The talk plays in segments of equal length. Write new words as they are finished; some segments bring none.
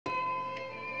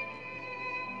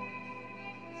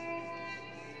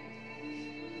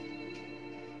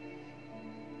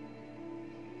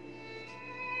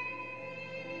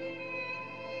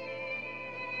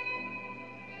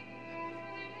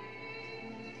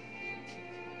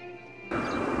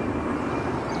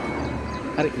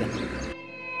Tarik dah.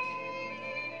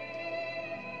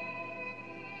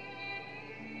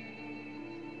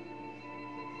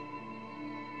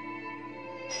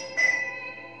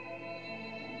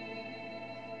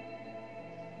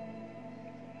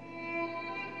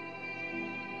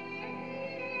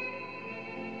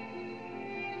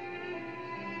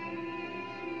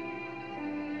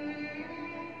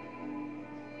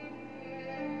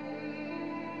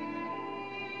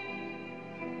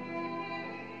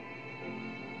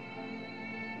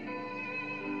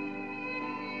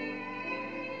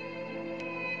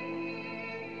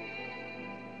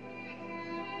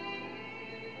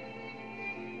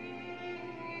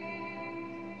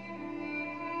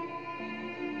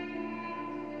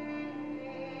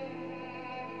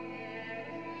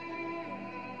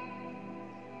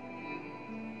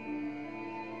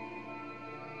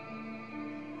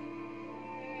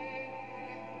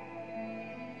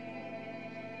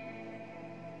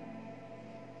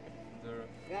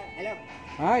 Hello.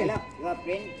 Hi. Hello. Your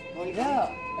friend. Yeah,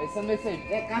 I send message.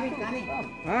 Yeah, coming.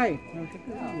 Hi.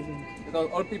 Because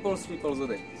all people sleep all the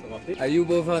day.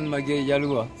 Ayubovan mage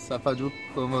yalua sapadu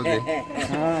komode.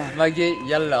 Mage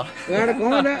yalla. Ada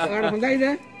komoda, ada Hyundai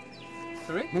dah.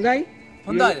 Sorry? Hyundai?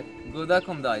 Hyundai. Goda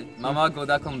Kondai. Mama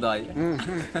Goda Kondai.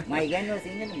 My girl was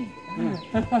singing.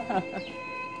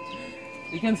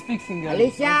 You can speak Sinhala.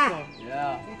 Alicia.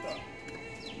 Yeah.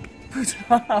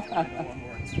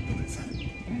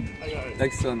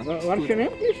 Like son. What's your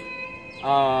name, please?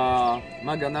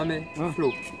 Maganame Flo.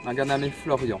 Maganame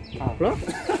Florian. Flo?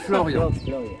 Florian.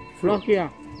 Flokia.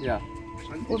 Yeah.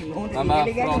 Mama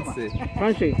France.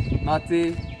 Francis.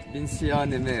 Mate Vincia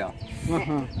Nemea.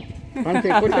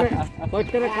 Francis.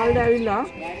 Kochara kalda avilla?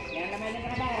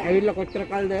 Avilla kochara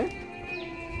kalda?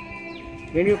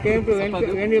 When you came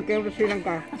to Sri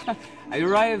Lanka? I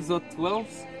arrived the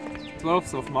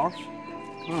 12th of March.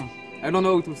 I don't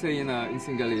know how to say in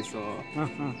Sinhalese, so...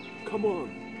 Come on!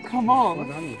 Come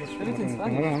on! Everything's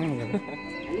fine.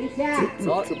 Alicia.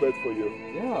 Not too bad for you.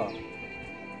 Yeah.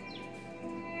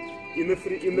 In the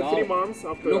 3 months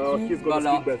after he's gonna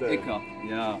speak better. Eka.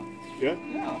 Yeah. Yeah?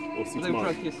 Yeah. Or 6 They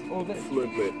months. practice all day.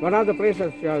 Fluently. What are the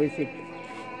places you have visited?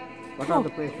 What are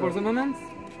the places? For the moment,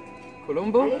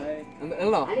 Colombo and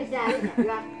Ella. Alicia.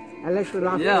 Alex, the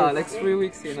last Yeah, place. like 3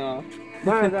 weeks in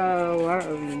But,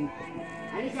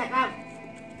 Alicia, come.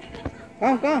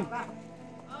 come.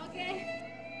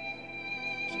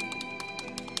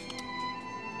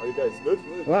 Are you guys good?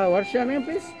 What's your name,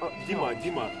 please? Dima.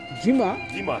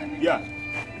 Jima. Yeah.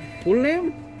 Full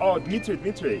name? Oh,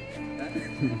 Dmitry.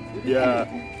 Yeah.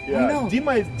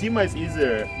 Dima is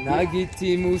easier.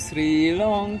 Nagitimu Sri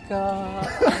Lanka.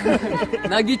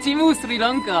 Nagitimu Sri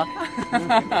Lanka.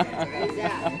 Alicia.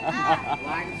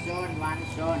 One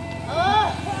zone.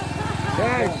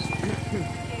 Yes.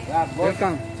 Yeah, both.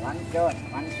 Welcome.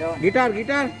 One zone. Guitar.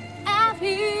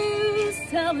 Abuse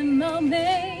telling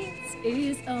moments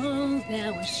is all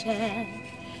that we share.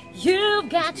 You've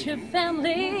got your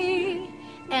family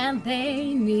and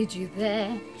they need you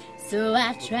there. So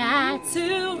I tried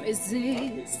to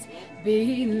resist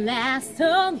being last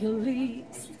on your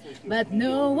list, but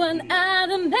no one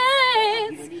other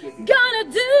man's gonna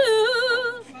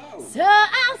do. So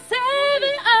I'm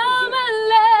saving all my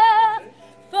love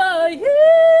for you.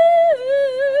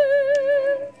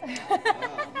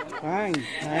 Fine.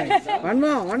 One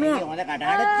more. One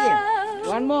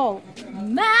more.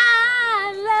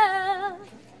 My love,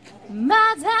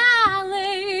 my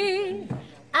darling,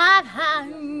 I've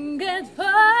hungered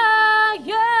for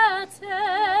your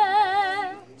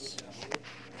touch.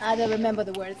 I don't remember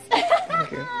the words.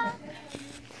 Okay.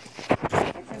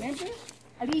 What's your name, please?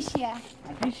 Alicia.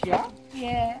 Alicia.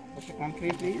 Yeah. What's your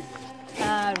country, please?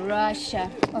 Russia.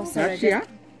 Oh, sorry. Russia?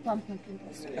 Huh?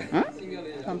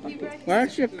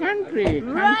 What's your country?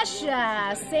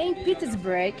 Russia, St.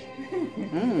 Petersburg.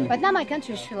 But now my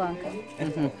country is Sri Lanka.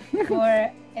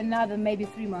 For another maybe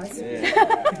 3 months.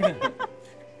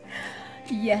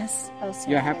 Yes. Also.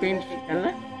 You're happy in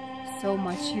LA? So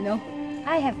much, you know.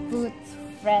 I have food,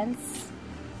 friends,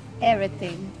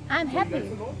 everything. I'm happy.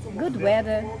 Good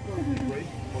weather.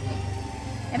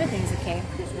 Everything is okay.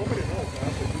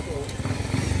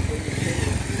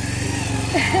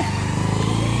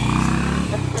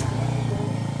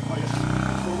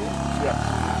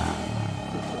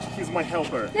 He's my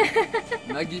helper.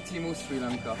 Nagitimu Sri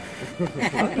Lanka.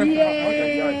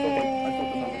 Yay!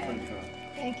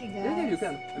 Thank you, guys. Yeah, you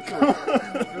can.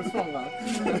 You're strong, man.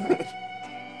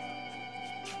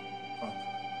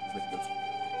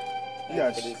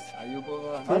 Yes. you go.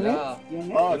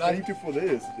 Oh, thank you for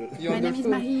this. You My name is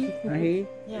understood? Mahi. Mahi,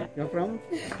 Yeah, you're from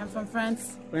I'm from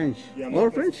France. French. Yeah, All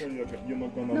not French? necessarily, you're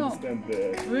not gonna No. understand the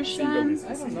Russian.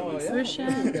 I don't know. Yeah.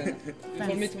 Russian. You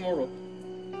told me tomorrow.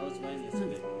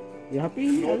 You happy?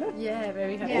 Yeah,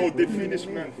 very happy. Oh, they finished,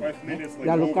 man. 5 minutes. Like,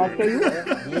 Yeah, look over. after you.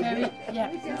 Very,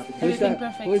 yeah. Everything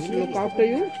perfect. Who is look after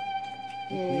you?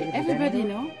 Everybody,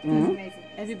 no? Mhm.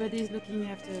 Everybody is looking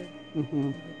after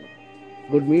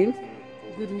Good meal.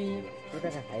 good meal, good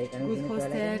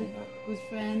hostel, good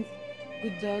friends,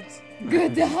 good dogs.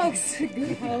 Good dogs.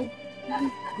 Good home.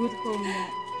 Good home. Yeah.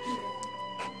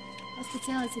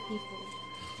 Hospitality people.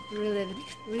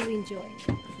 Really enjoy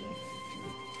here.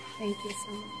 Thank you so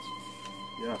much.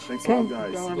 Yeah, thanks a lot,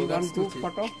 guys. One, two,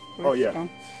 photo. Oh, yeah. Come.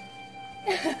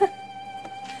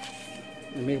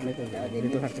 Make a little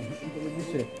happen. This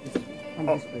way. Come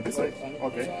Oh, this way. this way.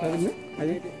 Okay. Hari ni?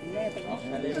 Hari?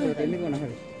 So, ini kau nak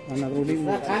hari? Anak rudi ni.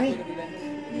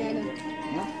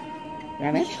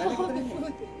 Yang ni?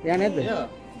 Yang ni tu? Yeah.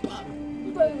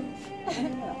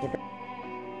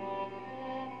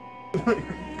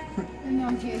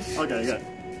 Okay, yeah.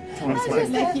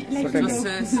 Just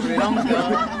say Sri Lanka.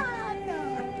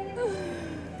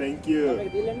 Thank you.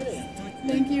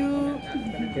 Thank you.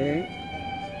 Okay.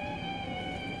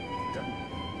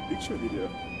 Picture video.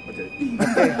 Okay.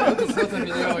 It's not a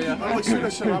video, yeah. Oh, should I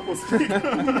shut up or speak?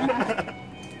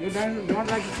 You don't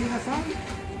like to sing a song?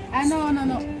 No.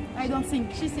 I don't sing.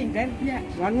 She sings. Then? Yeah.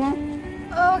 One more?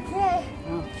 Okay.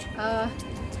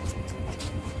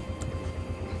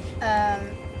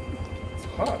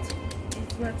 Hot.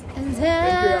 And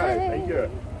Thank you.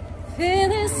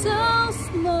 feeling so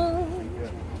small.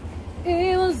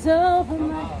 It was over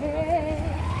my head.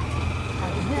 I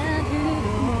can't get it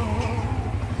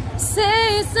all.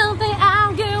 Say something,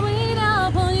 I'm giving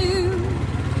up on you.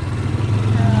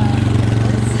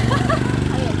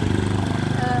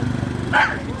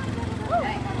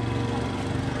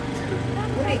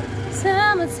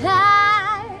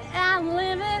 Summertime, and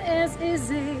living is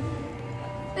easy.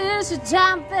 It's a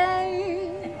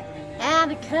jumping, and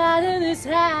the curtain is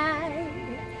high.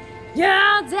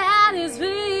 Your dad is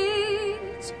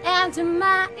rich, and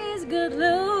mine is good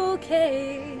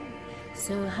looking.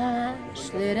 So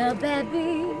hush, little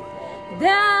baby,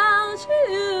 don't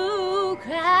you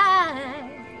cry.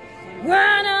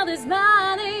 One of these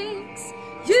mornings,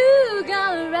 you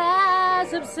gonna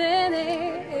rise up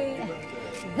singing.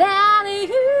 Then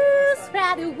you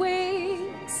spread your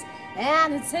wings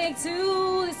and take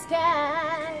to the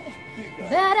sky.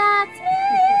 But I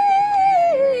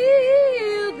tell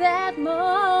you that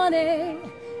morning,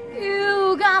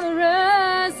 you gonna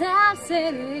rise up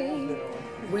singing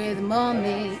with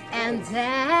mommy and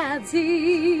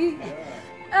daddy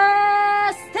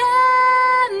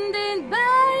standing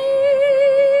by.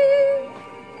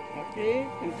 Okay,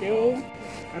 thank you.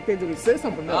 Happy to Say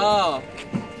something else. Ah.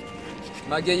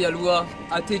 Magay Alua,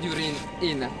 ate d'urine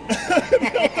in.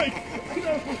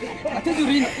 Ate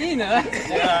d'urine in,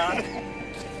 yeah.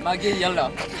 Magay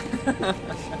Yalla.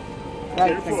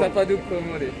 Careful. Sapadu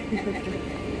Komori.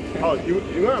 Oh, you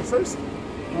going first?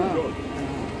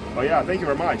 Oh yeah, thank you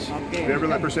very much. Okay. We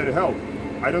really appreciate your help.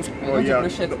 I don't. Oh don't yeah.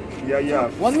 appreciate. Yeah.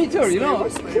 1 meter, you know.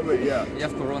 Stay away, yeah. You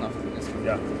have corona.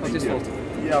 Yeah. Not Thank his you. fault.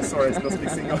 Yeah, sorry, I don't speak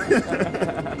single.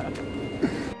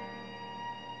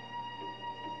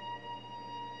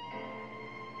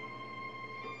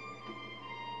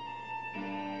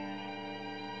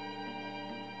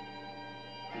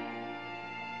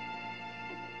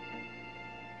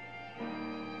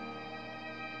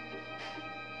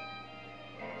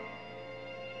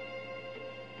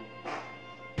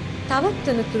 තවත්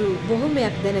තනතුරු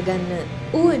බොහොමයක් දැනගන්න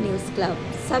ඌව news club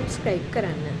subscribe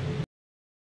කරන්න.